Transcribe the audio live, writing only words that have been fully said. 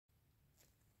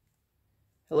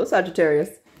Hello Sagittarius,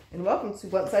 and welcome to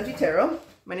Bluntsaggie Tarot.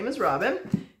 My name is Robyn,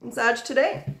 and Sag,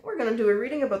 today we're going to do a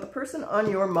reading about the person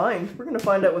on your mind. We're going to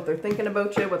find out what they're thinking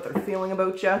about you, what they're feeling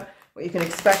about you, what you can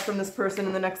expect from this person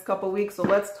in the next couple weeks. So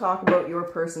let's talk about your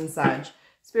person, Sag.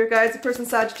 Spirit guides, the person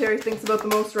Sagittarius thinks about the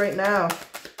most right now.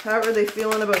 How are they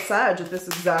feeling about Sag at this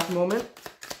exact moment?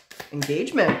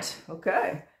 Engagement.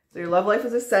 Okay. So your love life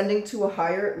is ascending to a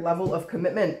higher level of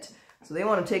commitment. So they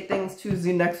want to take things to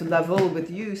the next level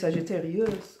with you,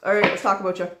 Sagittarius. All right, let's talk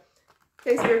about you.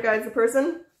 Okay, Spirit guides, the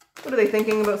person. What are they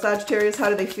thinking about Sagittarius?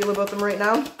 How do they feel about them right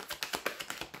now?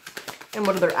 And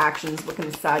what are their actions? What can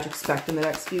the Sag expect in the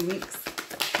next few weeks?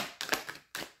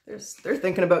 They're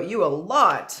thinking about you a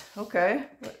lot. Okay.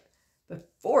 The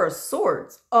Four of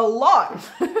Swords. A lot.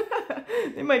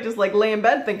 They might just like lay in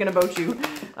bed thinking about you.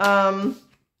 The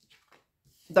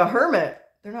Hermit.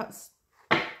 They're not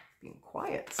being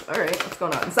quiet. All right, what's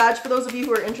going on? Sag, for those of you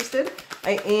who are interested,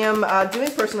 I am doing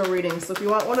personal readings. So if you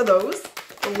want one of those,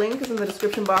 the link is in the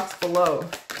description box below.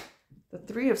 The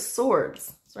Three of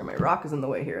Swords. Sorry, my rock is in the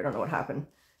way here. I don't know what happened.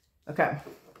 Okay.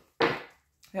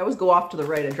 I always go off to the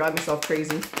right. I drive myself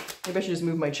crazy. Maybe I should just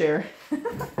move my chair.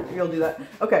 Maybe I'll do that.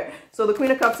 Okay, so the Queen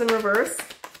of Cups in reverse.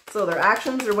 So their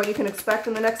actions are what you can expect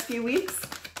in the next few weeks.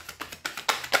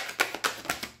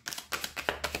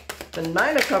 The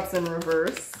Nine of Cups in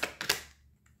reverse.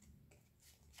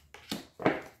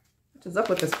 What is up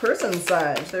with this person,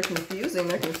 Sag? They're confusing.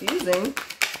 They're confusing.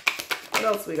 What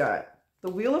else we got? The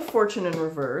Wheel of Fortune in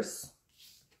reverse.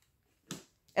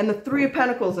 And the Three of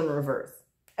Pentacles in reverse.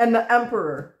 And the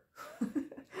Emperor.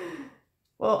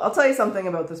 Well, I'll tell you something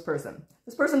about this person.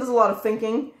 This person does a lot of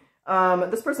thinking.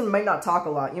 This person might not talk a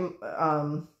lot.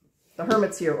 The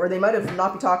Hermit's here. Or they might have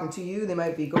not be talking to you. They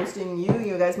might be ghosting you.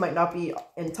 You guys might not be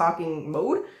in talking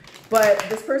mode. But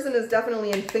this person is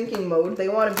definitely in thinking mode. They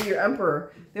want to be your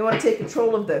emperor. They want to take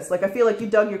control of this. Like, I feel like you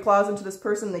dug your claws into this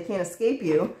person. They can't escape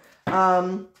you.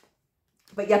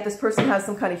 But yet this person has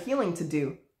some kind of healing to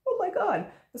do. Oh my God.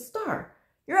 The Star.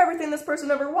 You're everything this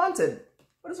person ever wanted.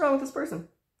 What is wrong with this person?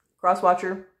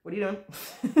 Crosswatcher. What are you doing?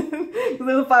 There's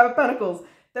the Five of Pentacles.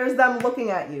 There's them looking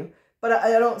at you. But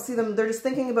I don't see them. They're just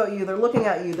thinking about you. They're looking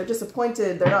at you. They're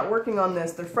disappointed. They're not working on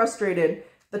this. They're frustrated.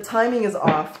 The timing is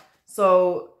off.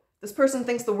 So this person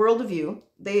thinks the world of you.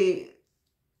 They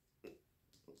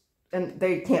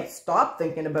can't stop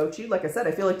thinking about you. Like I said,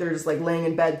 I feel like they're just like laying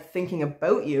in bed thinking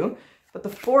about you. But the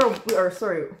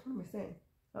sorry, what am I saying?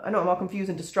 I know I'm all confused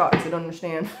and distraught because I don't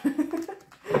understand.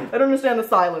 I don't understand the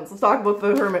silence. Let's talk about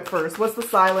the Hermit first. What's the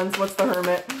silence? What's the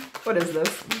Hermit? What is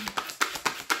this?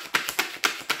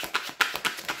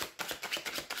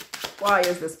 Why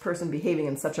is this person behaving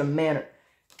in such a manner?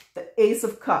 The Ace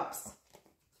of Cups.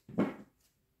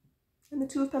 And the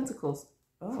Two of Pentacles.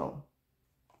 Oh.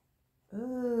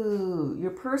 Oh,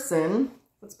 your person,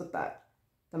 let's put that.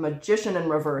 The Magician in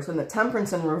reverse and the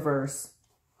Temperance in reverse.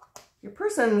 Your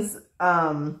person's,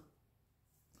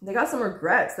 they got some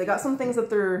regrets. They got some things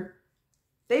that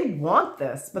they want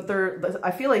this, but I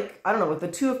feel like, I don't know, with the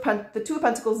Two of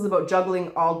Pentacles is about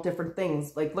juggling all different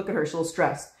things. Like, look at her, she's a little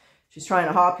stressed. She's trying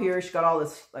to hop here. She's got all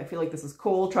this, I feel like this is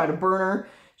coal, trying to burn her.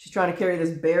 She's trying to carry this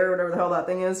bear, whatever the hell that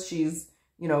thing is. She's,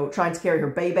 you know, trying to carry her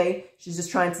baby. She's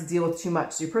just trying to deal with too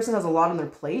much. So your person has a lot on their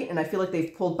plate, and I feel like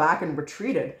they've pulled back and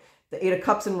retreated. The Eight of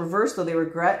Cups in reverse, though, they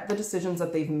regret the decisions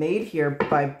that they've made here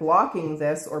by blocking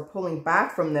this or pulling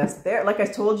back from this. They're, like I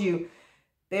told you,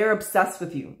 they're obsessed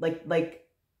with you.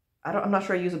 I'm not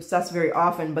sure I use obsessed very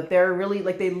often, but they're really,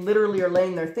 like, they literally are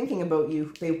laying there thinking about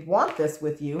you. They want this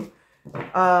with you.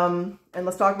 And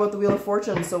let's talk about the Wheel of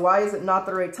Fortune. So why is it not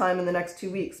the right time in the next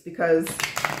 2 weeks? Because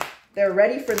they're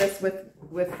ready for this with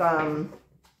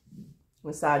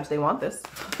Sag. They want this.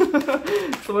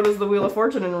 So what is the Wheel of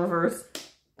Fortune in reverse?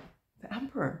 The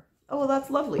Emperor. Oh, well, that's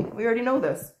lovely. We already know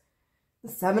this. The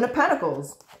Seven of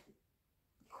Pentacles.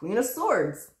 Queen of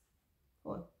Swords.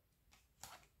 Hold on.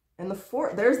 And the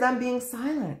Four. There's them being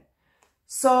silent.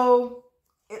 So,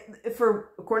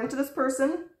 according to this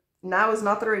person, now is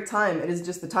not the right time. It is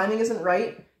just the timing isn't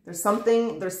right. There's some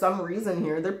reason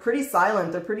here. They're pretty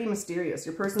silent. They're pretty mysterious.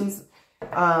 Your person's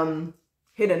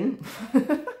hidden.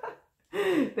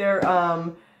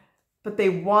 But they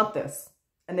want this.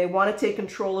 And they want to take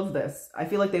control of this. I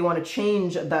feel like they want to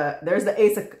change there's the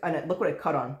Ace of, and look what it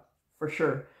cut on, for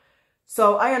sure.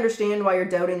 So I understand why you're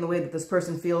doubting the way that this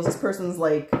person feels. This person's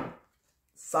like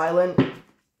silent.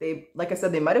 Like I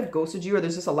said, they might have ghosted you, or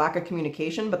there's just a lack of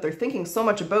communication, but they're thinking so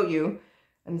much about you,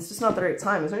 and it's just not the right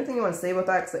time. Is there anything you want to say about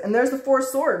that? And there's the Four of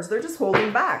Swords. They're just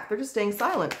holding back. They're just staying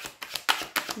silent.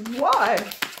 Why?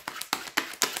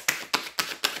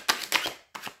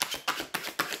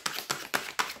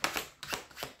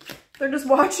 They're just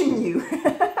watching you.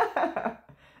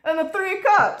 And the Three of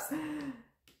Cups.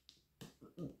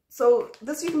 So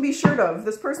this you can be assured of.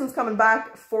 This person's coming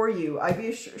back for you. Be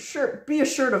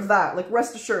assured of that. Like,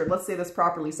 rest assured. Let's say this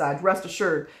properly, Sag. Rest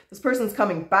assured. This person's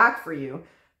coming back for you.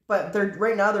 But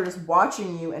right now they're just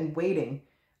watching you and waiting.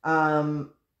 So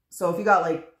if you got,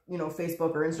 like, you know,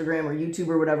 Facebook or Instagram or YouTube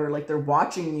or whatever, like, they're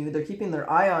watching you. They're keeping their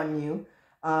eye on you.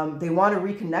 They want to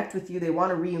reconnect with you. They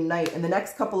want to reunite. In the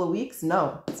next couple of weeks,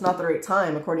 no, it's not the right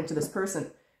time, according to this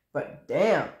person. But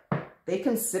damn, they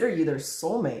consider you their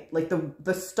soulmate, like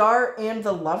the Star and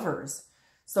the Lovers.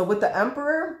 So with the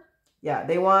Emperor, yeah,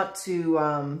 they want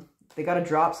to, they got to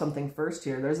drop something first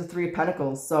here. There's a Three of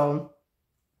Pentacles. So,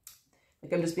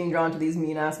 like, I'm just being drawn to these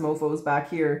mean-ass mofos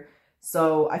back here.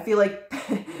 So I feel like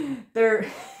they're...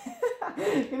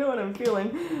 You know what I'm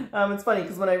feeling. It's funny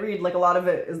because when I read, like, a lot of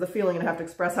it is the feeling and I have to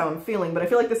express how I'm feeling. But I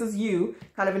feel like this is you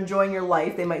kind of enjoying your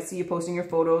life. They might see you posting your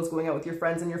photos, going out with your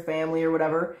friends and your family or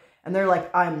whatever. And they're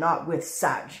like, I'm not with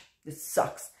Sag. This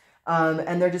sucks.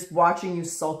 And they're just watching you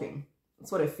sulking.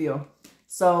 That's what I feel.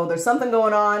 So there's something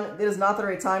going on. It is not the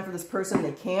right time for this person.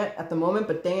 They can't at the moment,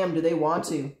 but damn, do they want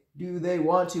to? Do they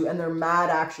want to? And they're mad,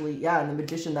 actually. Yeah, and the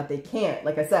Magician that they can't.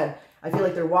 Like I said, I feel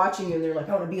like they're watching you and they're like,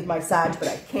 I want to be with my Sag, but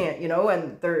I can't, you know,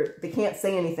 and they can't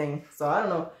say anything. So I don't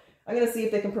know. I'm going to see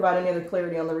if they can provide any other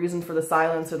clarity on the reason for the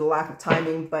silence or the lack of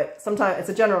timing. But sometimes it's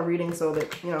a general reading, so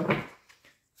that, you know,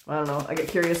 I don't know. I get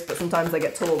curious, but sometimes I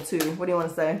get told too. What do you want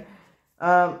to say?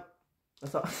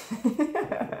 That's all.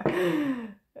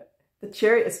 The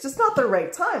Chariot, it's just not the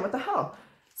right time. What the hell?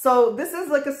 So this is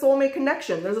like a soulmate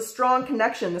connection. There's a strong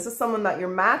connection. This is someone that you're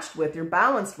matched with, you're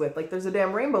balanced with. Like, there's a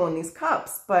damn rainbow in these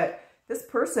cups, but this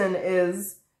person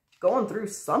is going through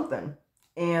something.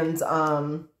 And,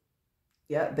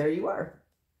 yeah, there you are.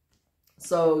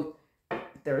 So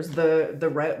there's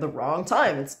the wrong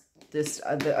time. It's this,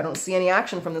 I don't see any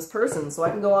action from this person. So I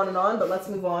can go on and on, but let's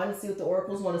move on and see what the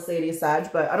oracles want to say to you,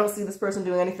 Sag. But I don't see this person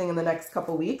doing anything in the next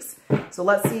couple weeks. So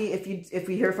let's see if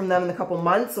we hear from them in a couple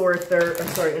months, or if they're,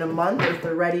 sorry, in a month, or if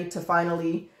they're ready to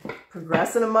finally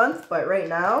progress in a month. But right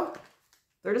now,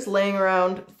 they're just laying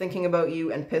around thinking about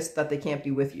you and pissed that they can't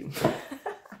be with you.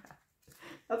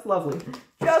 That's lovely.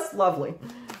 Just lovely.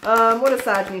 What does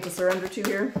Sag need to surrender to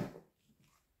here?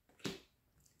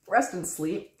 Rest and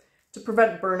sleep. To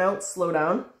prevent burnout, slow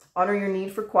down. Honor your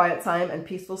need for quiet time and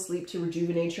peaceful sleep to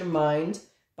rejuvenate your mind,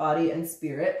 body, and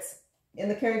spirit. In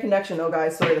the caring connection, oh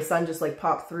guys, sorry, the sun just like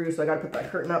popped through, so I gotta put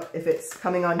that curtain up. If it's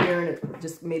coming on here and it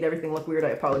just made everything look weird,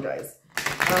 I apologize.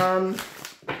 I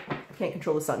can't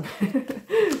control the sun.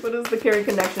 What is the caring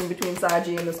connection between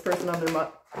Saggy and this person on their month?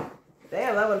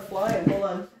 Damn, that went flying. Hold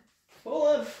on.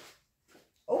 Hold on.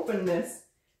 Open this.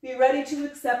 Be ready to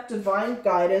accept divine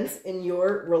guidance in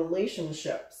your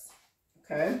relationships.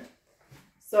 Okay,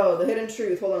 so the hidden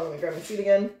truth. Hold on, let me grab my sheet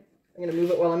again. I'm going to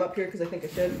move it while I'm up here because I think I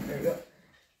should. There we go.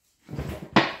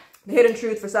 The hidden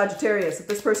truth for Sagittarius. If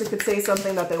this person could say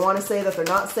something that they want to say, that they're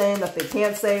not saying, that they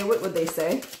can't say, what would they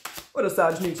say? What does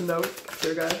Sag need to know?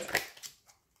 Here, guys.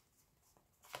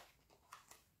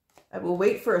 I will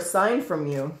wait for a sign from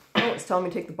you. Oh, it's telling me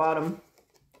to take the bottom.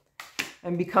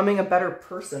 I'm becoming a better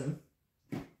person.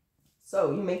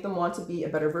 So you make them want to be a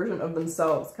better version of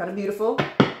themselves. Kind of beautiful.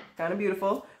 Kind of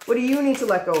beautiful. What do you need to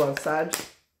let go of, Sag?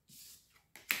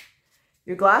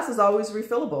 Your glass is always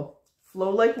refillable. Flow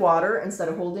like water instead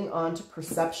of holding on to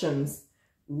perceptions.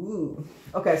 Ooh.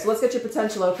 Okay, so let's get your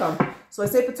potential outcome. So I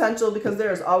say potential because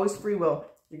there is always free will.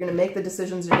 You're going to make the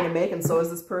decisions you're going to make, and so is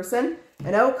this person.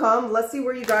 An outcome, let's see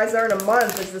where you guys are in a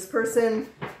month. Does this person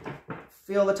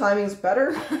feel the timing's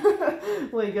better?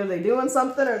 Like, are they doing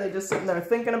something? Or are they just sitting there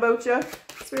thinking about you?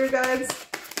 Spirit guides.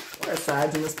 Where's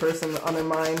Sag and this person on their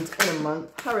mind in a month?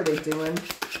 How are they doing?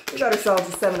 We got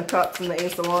ourselves a Seven of Cups and the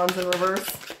Ace of Wands in reverse.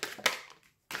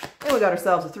 And we got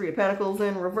ourselves a Three of Pentacles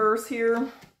in reverse here.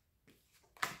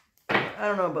 I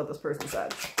don't know about this person,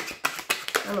 Sag.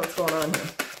 I don't know what's going on here.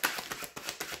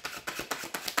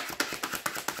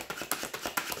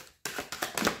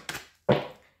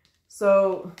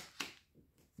 So,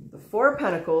 the Four of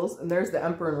Pentacles, and there's the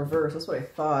Emperor in reverse. That's what I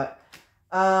thought.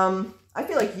 I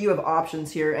feel like you have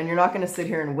options here, and you're not going to sit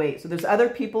here and wait. So there's other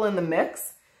people in the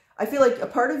mix. I feel like a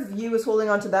part of you is holding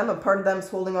on to them, a part of them is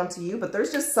holding on to you, but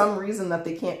there's just some reason that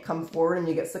they can't come forward and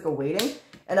you get sick of waiting.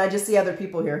 And I just see other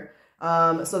people here.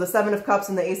 So the Seven of Cups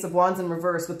and the Ace of Wands in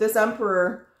reverse. With this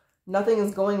Emperor, nothing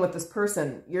is going with this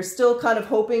person. You're still kind of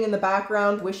hoping in the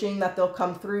background, wishing that they'll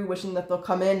come through, wishing that they'll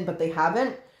come in, but they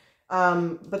haven't.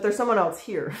 But there's someone else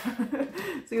here.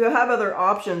 So you have other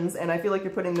options, and I feel like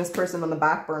you're putting this person on the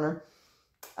back burner.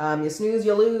 You snooze,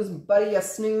 you lose, buddy, you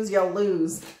snooze, you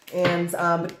lose. And,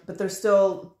 but there's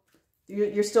still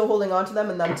You're still holding on to them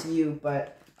and them to you.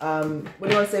 But what do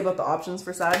you want to say about the options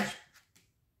for Sag?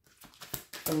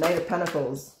 The Knight of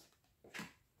Pentacles.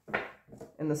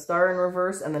 And the Star in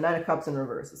reverse and the Knight of Cups in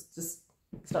reverse.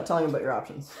 It's not telling me about your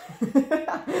options.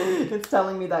 It's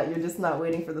telling me that you're just not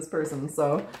waiting for this person.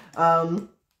 So,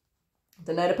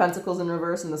 the Knight of Pentacles in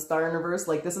reverse and the Star in reverse,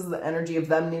 like this is the energy of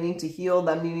them needing to heal,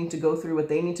 them needing to go through what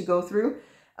they need to go through.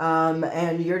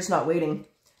 And you're just not waiting.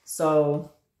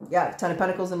 So, yeah, Ten of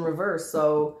Pentacles in reverse.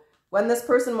 So, when this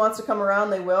person wants to come around,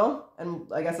 they will. And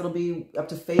I guess it'll be up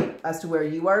to fate as to where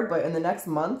you are. But in the next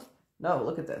month, no,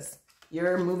 look at this.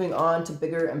 You're moving on to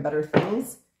bigger and better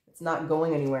things. It's not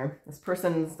going anywhere. This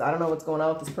person's, I don't know what's going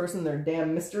on with this person. They're a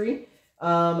damn mystery.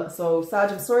 So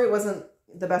Sag, I'm sorry it wasn't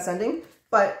the best ending.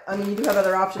 But, I mean, you do have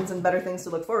other options and better things to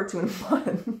look forward to in a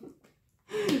month.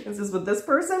 It's just with this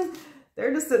person,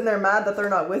 they're just sitting there mad that they're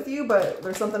not with you, but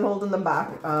there's something holding them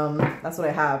back. That's what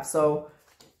I have. So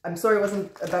I'm sorry it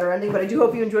wasn't a better ending, but I do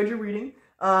hope you enjoyed your reading.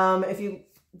 If you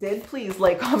did, please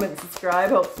like, comment, subscribe.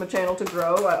 Helps my channel to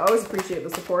grow. I always appreciate the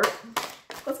support.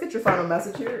 Let's get your final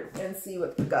message here and see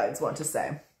what the guides want to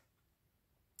say.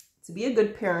 To be a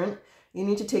good parent, you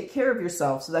need to take care of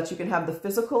yourself so that you can have the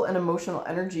physical and emotional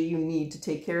energy you need to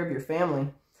take care of your family.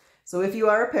 So if you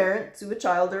are a parent to a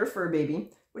child or a fur baby,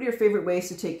 what are your favorite ways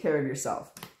to take care of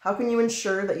yourself? How can you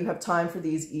ensure that you have time for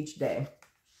these each day?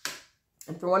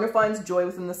 And for one who finds joy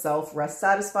within the self, rests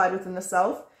satisfied within the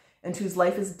self, and whose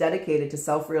life is dedicated to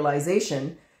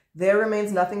self-realization, there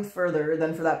remains nothing further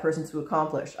than for that person to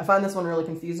accomplish. I find this one really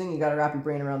confusing. You got to wrap your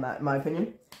brain around that, in my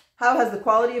opinion. How has the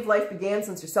quality of life began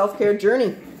since your self-care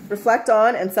journey? Reflect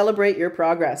on and celebrate your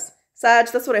progress. Sag,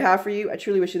 that's what I have for you. I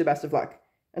truly wish you the best of luck.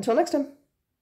 Until next time.